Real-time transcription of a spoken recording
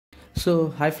So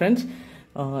hi friends,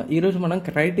 ఈరోజు మనం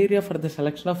criteria for the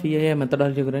selection of EIA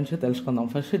methodology గురించి తెలుసుకుందాం.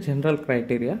 First general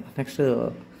criteria, next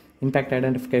impact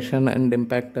identification and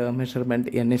impact measurement,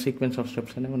 ఇవన్నీ sequence of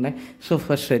steps అనేవి ఉన్నాయి. So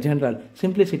first general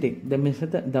simplicity.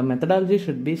 The methodology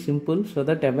should be simple so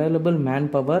that available man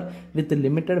power with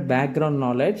limited background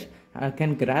knowledge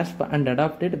can grasp and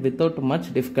adapt it without much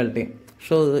difficulty.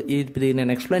 So ఇది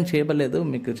నేను explain చేయలేదు,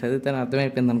 మీకు చదివితేనే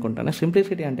అర్థమైపోయింది అనుకుంటాను.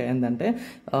 Simplicity అంటే ఏంటంటే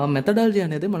మెథడాలజీ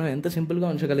అనేది మనం ఎంత సింపుల్గా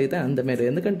ఉంచగలిగితే అంత మేలు.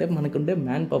 ఎందుకంటే మనకుండే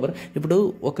మ్యాన్ పవర్, ఇప్పుడు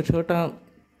ఒక చోట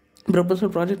ప్రపోజల్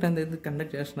ప్రాజెక్ట్ అనేది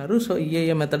కండక్ట్ చేస్తున్నారు. సో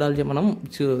ఈఐఏ మెథడాలజీ మనం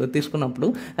తీసుకున్నప్పుడు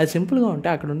అది సింపుల్గా ఉంటే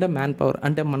అక్కడ ఉండే మ్యాన్ పవర్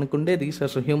అంటే మనకుండే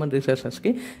రీసోర్స్, హ్యూమన్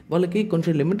రీసోర్సెస్కి వాళ్ళకి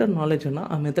కొంచెం లిమిటెడ్ నాలెడ్జ్ ఉన్న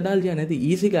ఆ మెథడాలజీ అనేది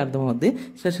ఈజీగా అర్థమవుద్ది.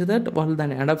 సచ్ దట్ వాళ్ళు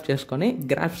దాన్ని అడాప్ట్ చేసుకొని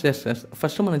గ్రాస్ప్ చేస్తారు.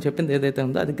 ఫస్ట్ మనం చెప్పింది ఏదైతే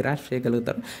ఉందో అది గ్రాస్ప్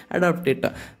చేయగలుగుతారు, అడాప్ట్ ఇట్,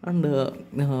 అండ్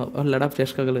వాళ్ళు అడాప్ట్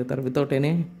చేసుకోగలుగుతారు without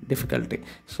any difficulty.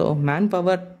 So man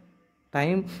power,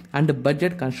 time and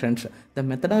budget constraints. The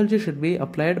methodology should be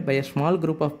applied by a small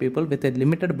group of people with a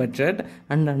limited budget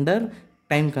and under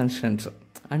time constraints.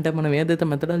 అంటే మనం ఏదైతే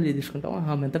methodology తీసుకుంటామో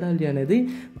ఆ methodology అనేది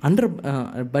under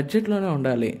బడ్జెట్లోనే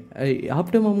ఉండాలి,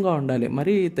 ఆప్టిమమ్గా ఉండాలి.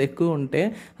 మరీ ఎక్కువ ఉంటే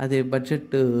అది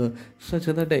బడ్జెట్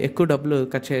సో దట్ ఎక్కువ డబ్బులు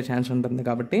ఖర్చు అయ్యే ఛాన్స్ ఉంటుంది.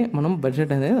 కాబట్టి మనం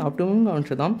బడ్జెట్ అనేది ఆప్టిమమ్గా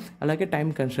ఉంచుదాం. అలాగే టైం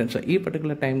కన్స్టెంట్స్, ఈ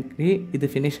పర్టికులర్ టైంకి ఇది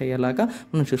ఫినిష్ అయ్యేలాగా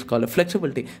మనం చూసుకోవాలి.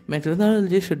 Flexibility.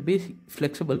 Methodology should be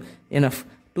flexible enough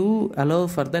to allow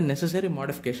for the necessary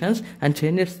modifications and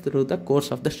changes through the course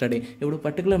of the study. ఇప్పుడు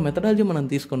పర్టికులర్ మెథడాలజీ మనం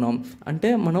తీసుకున్నాం అంటే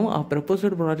మనం ఆ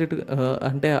ప్రపోజల్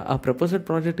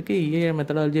ప్రాజెక్ట్కి ఈఏ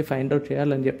మెథడాలజీ ఫైండ్ అవుట్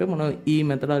చేయాలని చెప్పి మనం ఈ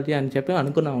మెథడాలజీ అని చెప్పి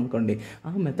అనుకున్నాం అనుకోండి.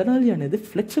 ఆ మెథడాలజీ అనేది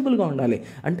ఫ్లెక్సిబుల్గా ఉండాలి.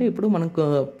 అంటే ఇప్పుడు మనకు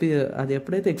అది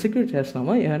ఎప్పుడైతే ఎగ్జిక్యూట్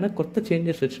చేస్తున్నామో ఏమైనా కొత్త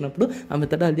చేంజెస్ వచ్చినప్పుడు ఆ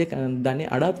మెథడాలజీ దాన్ని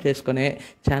అడాప్ట్ చేసుకునే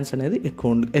ఛాన్స్ అనేది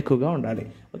ఎక్కువగా ఉండాలి.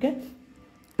 Okay,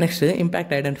 next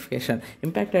impact identification.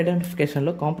 Impact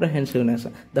ఐడెంటిఫికేషన్లో కాంప్రహెన్సివ్నెస్.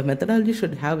 The methodology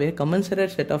should have a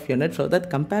commensurate set of units so that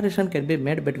comparison can be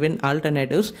made between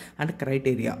alternatives and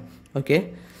criteria. Okay,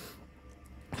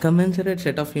 commensurate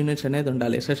set of units అనేది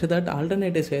ఉండాలి. Such that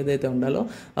alternatives ఏదైతే ఉండాలో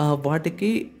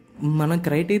వాటికి మనం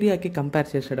క్రైటీరియాకి compare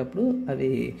చేసేటప్పుడు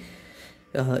అది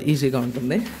ఈజీగా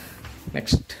ఉంటుంది.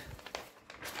 Next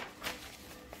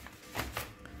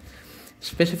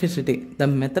specificity. The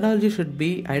methodology should be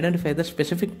identify the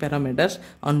specific parameters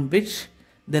on which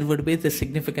there would be the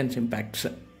significant impacts.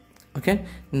 Okay,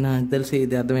 నాకు తెలిసి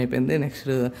ఇది అర్థమైపోయింది.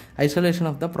 Next isolation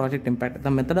of the project impact.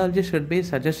 The methodology should be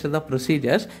suggest the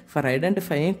procedures for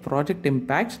identifying project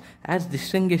impacts as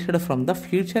distinguished from the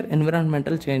future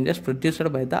environmental changes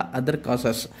produced by the other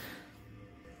causes.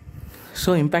 So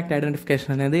impact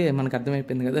identification అనేది మనకు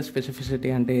అర్థమైపోయింది కదా. Specificity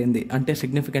అంటే ఏంది అంటే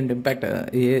significant impact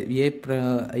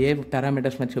ఏ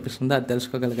parameters మీద చూపిస్తుందో అది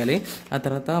తెలుసుకోగలగాలి. ఆ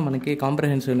తర్వాత మనకి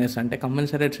కాంప్రహెన్సివ్నెస్ అంటే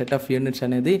కమెన్సరేట్ సెట్ ఆఫ్ యూనిట్స్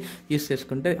అనేది యూస్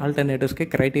చేసుకుంటే ఆల్టర్నేటివ్స్కి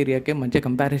క్రైటీరియాకి మంచి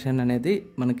కంపారిజన్ అనేది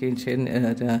మనకి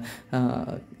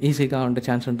ఈజీగా ఉండే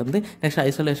ఛాన్స్ ఉంటుంది. Next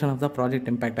isolation of the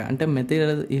project impact అంటే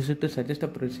method use to suggest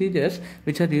the procedures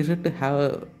which are used to have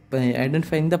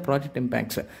identifying the project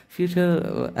impacts future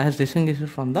as distinguished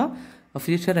from the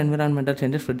future environmental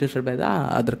changes produced by the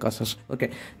other causes. Okay,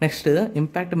 next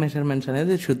impact measurements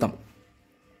అనేది చూద్దాం.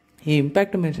 ఈ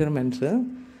impact measurements,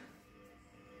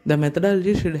 the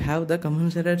methodology should have the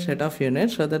commensurate set of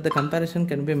units so that the comparison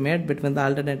can be made between the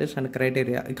alternatives and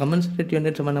criteria. Commensurate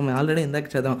units మనం already ఇందాక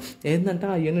చదివాం. ఏంటంటే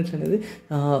ఆ units అనేది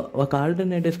ఒక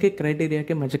ఆల్టర్నేటివ్స్కి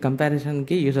క్రైటీరియాకి మంచి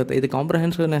కంపారిజన్కి యూజ్ అవుతాయి. ఇది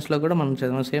కాంప్రహెన్సివ్నెస్లో కూడా మనం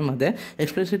చదివాం సేమ్ అదే.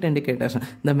 Explicit indicators.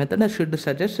 The method should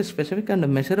suggest specific and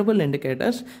measurable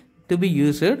indicators to be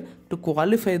used to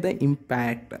qualify the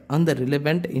impact on the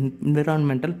relevant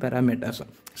environmental parameters.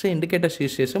 So indicators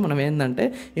use చేసి మనం ఏంటంటే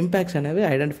ఇంపాక్ట్స్ అనేవి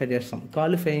ఐడెంటిఫై చేస్తాం,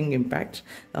 qualifying impacts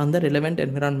on the relevant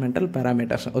environmental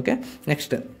parameters. Okay,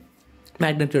 next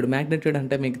magnitude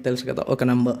అంటే మీకు తెలుసు కదా, ఒక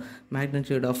నెంబర్.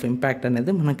 మ్యాగ్నిట్యూడ్ ఆఫ్ ఇంపాక్ట్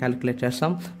అనేది మనం క్యాలిక్యులేట్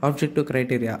చేస్తాం. ఆబ్జెక్టివ్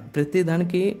క్రైటీరియా, ప్రతి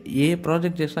దానికి ఏ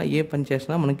ప్రాజెక్ట్ చేసినా ఏ పని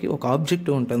చేసినా మనకి ఒక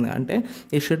ఆబ్జెక్టివ్ ఉంటుంది. అంటే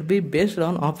it should be based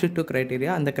on objective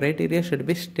criteria and the criteria should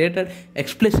be stated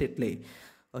explicitly.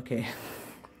 Okay,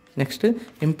 next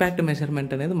impact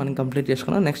measurement అనేది మనం కంప్లీట్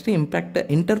చేసుకున్నాం. Next impact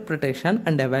interpretation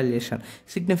and evaluation.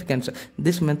 Significance.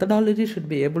 This methodology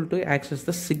should be able to access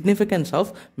the significance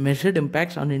of measured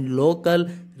impacts on in local,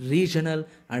 regional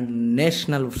and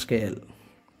national scale.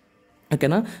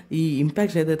 ఓకేనా, ఈ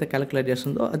impacts ఏదైతే calculate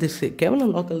చేస్తుందో అది కేవలం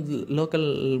local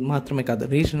మాత్రమే కాదు,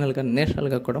 రీజనల్గా,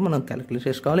 నేషనల్గా కూడా మనం క్యాలిక్యులేట్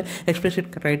చేసుకోవాలి. Explicit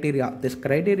criteria. This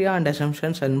criteria and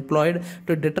assumptions employed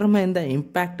to determine the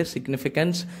impact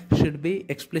significance should be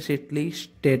explicitly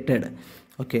stated.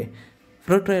 Okay,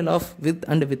 portrayal of with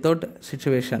and without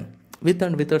situation. With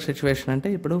and without situation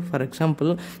అంటే ఇప్పుడు ఫర్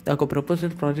ఎగ్జాంపుల్ ఒక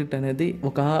proposal project అనేది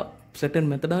ఒక certain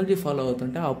methodology follow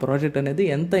అవుతుంటే ఆ project అనేది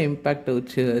ఎంత impact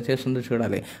చేస్తుందో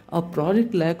చూడాలి. ఆ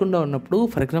ప్రాజెక్ట్ లేకుండా ఉన్నప్పుడు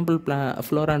for example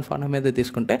flora and fauna మీద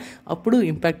తీసుకుంటే అప్పుడు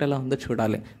ఇంపాక్ట్ ఎలా ఉందో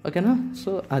చూడాలి. ఓకేనా?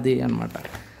 సో అది అనమాట.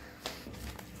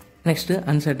 Next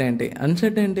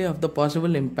uncertainty of the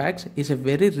possible impacts is a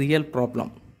very real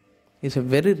problem.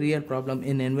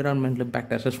 In environmental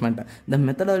impact assessment. The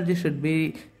methodology should be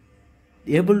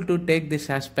able to take this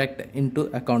aspect into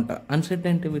account.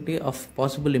 Uncertainty of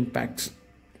possible impacts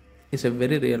is a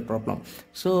very real problem.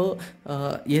 So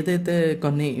ఏదైతే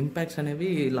కొన్ని impacts అనేవి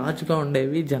లార్జ్గా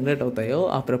ఉండేవి generate అవుతాయో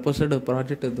ఆ proposed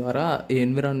project ద్వారా ఈ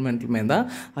environment మీద,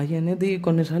 అవి అనేది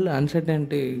కొన్నిసార్లు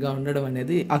అన్సర్టెనిటీగా ఉండడం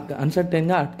అనేది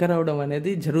అన్సర్టెన్గా అట్కరవడం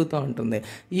అనేది జరుగుతూ ఉంటుంది.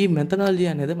 ఈ మెథడాలజీ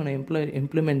అనేది మనం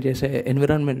ఇంప్లిమెంట్ చేసే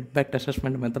ఎన్విరాన్మెంట్ ఇంపాక్ట్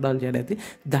అసెస్మెంట్ మెథడాలజీ అనేది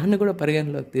దాన్ని కూడా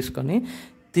పరిగణలోకి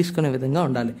తీసుకునే విధంగా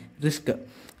ఉండాలి.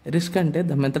 రిస్క్ అంటే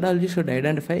the methodology should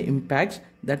identify impacts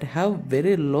that have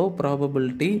very low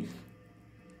probability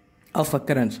of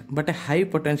occurrence but A high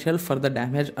potential for the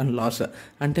damage and loss.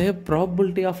 అంటే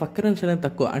ప్రాబబిలిటీ ఆఫ్ అకరెన్స్ అనేది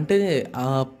తక్కువ, అంటే ఆ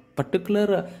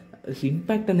పర్టికులర్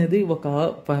ఇంపాక్ట్ అనేది ఒక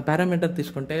పారామీటర్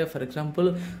తీసుకుంటే ఫర్ ఎగ్జాంపుల్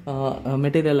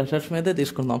మెటీరియల్ అసెట్స్ మీద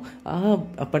తీసుకుందాం.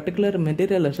 ఆ పర్టికులర్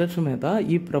మెటీరియల్ అసెట్స్ మీద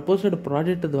ఈ ప్రపోజ్డ్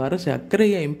ప్రాజెక్ట్ ద్వారా అక్కర్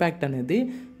అయ్యే ఇంపాక్ట్ అనేది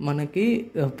మనకి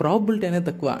ప్రాబిలిటీ అనేది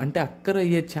తక్కువ, అంటే అక్కర్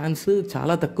అయ్యే ఛాన్స్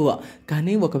చాలా తక్కువ.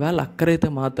 కానీ ఒకవేళ అక్కరైతే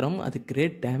మాత్రం అది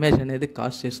గ్రేట్ డ్యామేజ్ అనేది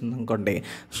కాజ్ చేస్తుంది అనుకోండి.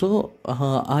 సో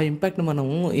ఆ ఇంపాక్ట్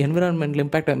మనము environmental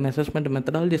impact assessment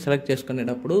methodology select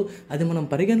చేసుకునేటప్పుడు అది మనం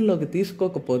పరిగణలోకి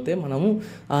తీసుకోకపోతే మనము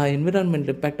ఆ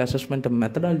ఎన్విరాన్మెంటల్ ఇంపాక్ట్ అసెస్మెంట్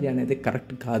మెథడాలజీ అనేది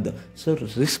కరెక్ట్ కాదు. సో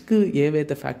రిస్క్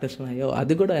ఏవైతే ఫ్యాక్టర్స్ ఉన్నాయో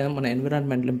అది కూడా మన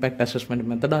ఎన్విరాన్మెంటల్ ఇంపాక్ట్ అసెస్మెంట్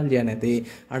మెథడాలజీ అనేది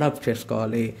అడాప్ట్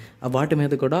చేసుకోవాలి. వాటి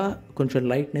మీద కూడా కొంచెం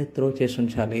లైట్ని త్రో చేసి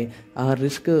ఉంచాలి. ఆ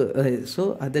రిస్క్, సో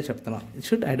అదే చెప్తున్నా, it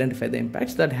should identify the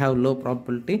impacts that have low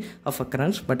probability of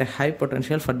occurrence but a high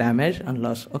potential for damage and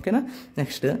loss. ఓకేనా?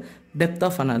 Next depth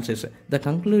of analysis. The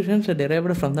conclusions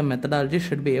derived from the methodology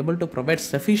should be able to provide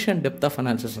sufficient depth of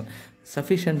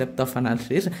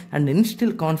analysis and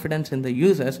instill confidence in the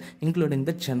users including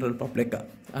the general public.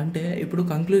 అంటే ఇప్పుడు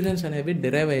conclusions అనేవి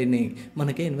derive అయినాయి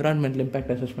మనకి environmental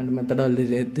impact assessment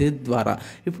methodology ద్వారా.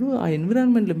 ఇప్పుడు ఆ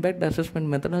environmental impact assessment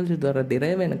methodology ద్వారా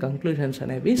derive అయిన కంక్లూజన్స్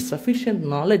అనేవి సఫిషియంట్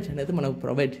నాలెడ్జ్ అనేది మనకు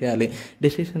ప్రొవైడ్ చేయాలి.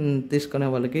 డెసిషన్ తీసుకునే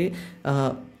వాళ్ళకి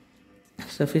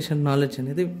సఫిషియంట్ నాలెడ్జ్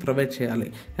అనేది ప్రొవైడ్ చేయాలి.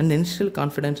 And instil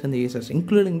confidence in the users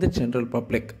including the general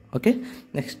public. Okay?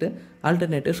 Next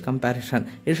alternatives comparison.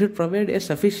 It should provide a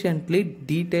sufficiently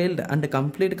detailed and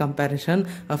complete comparison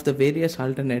of the various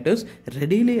alternatives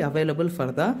readily available for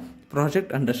the project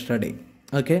under study.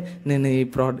 Okay, నేను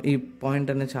ఈ point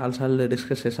అనేది చాలాసార్లు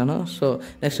discuss చేశాను. So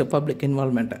next public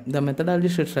involvement. The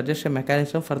methodology should suggest a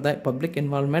mechanism for the public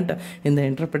involvement in the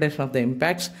interpretation of the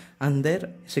impacts and there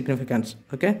significance.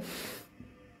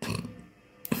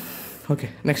 Okay,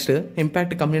 next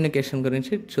impact communication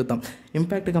గురించి చూద్దాం.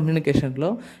 Impact కమ్యూనికేషన్లో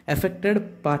affected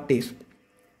parties.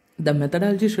 The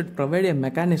methodology should provide a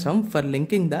mechanism for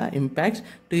linking the impacts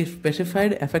to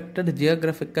specified affected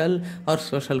geographical or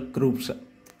social groups.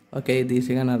 Okay, ఇది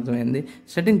ఈజీగానే అర్థమైంది.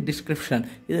 Setting description,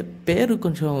 ఇది పేరు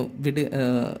కొంచెం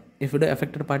ఇప్పుడు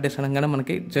ఎఫెక్టెడ్ పార్టీస్ అనగానే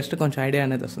మనకి జస్ట్ కొంచెం ఐడియా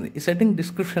అనేది వస్తుంది. ఈ సెట్టింగ్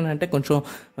డిస్క్రిప్షన్ అంటే కొంచెం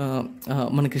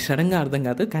మనకి సడన్గా అర్థం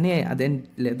కాదు, కానీ అదేం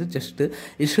లేదు. Just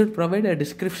it should provide a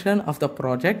description of the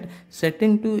project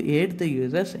setting to aid the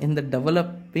users in the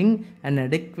developing and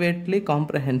అడెక్వేట్లీ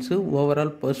comprehensive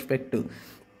overall perspective.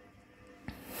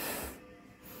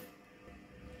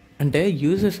 అంటే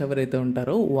యూజర్స్ ఎవరైతే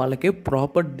ఉంటారో వాళ్ళకి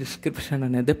ప్రాపర్ డిస్క్రిప్షన్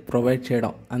అనేది ప్రొవైడ్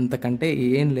చేయడం, అంతకంటే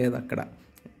ఏం లేదు అక్కడ.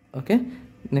 Okay,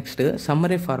 next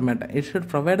summary format. It should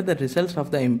provide the results of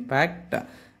the impact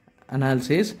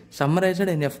analysis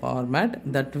summarised in a format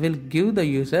that will give the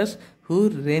users who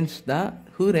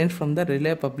range from the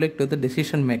relay public to the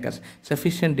decision makers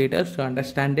sufficient details to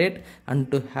understand it and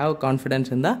to have confidence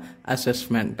in the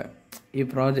assessment.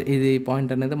 ఇది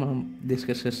point అనేది మనం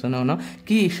discuss చేస్తూనే ఉన్నాం.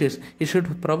 Key issues. It should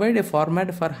provide a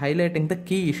format for highlighting the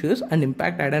key issues and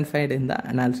impact identified in the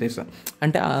analysis.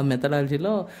 అంటే ఆ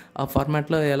మెథడాలజీలో ఆ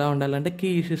ఫార్మాట్లో ఎలా ఉండాలంటే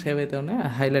కీ ఇష్యూస్ ఏవైతే ఉన్నాయో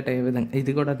హైలైట్ అయ్యే విధంగా.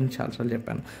 ఇది కూడా నేను చాలాసార్లు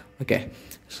చెప్పాను. Okay,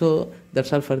 so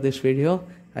that's all for this video.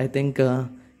 I think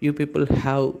you people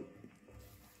have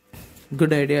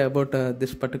good idea about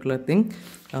this particular thing,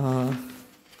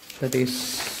 that is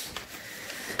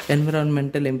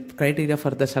environmental criteria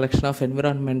for the selection of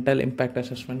environmental impact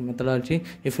assessment methodology.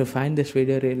 If you find this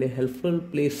video really helpful,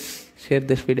 please share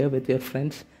this video with your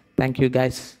friends. Thank you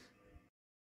guys.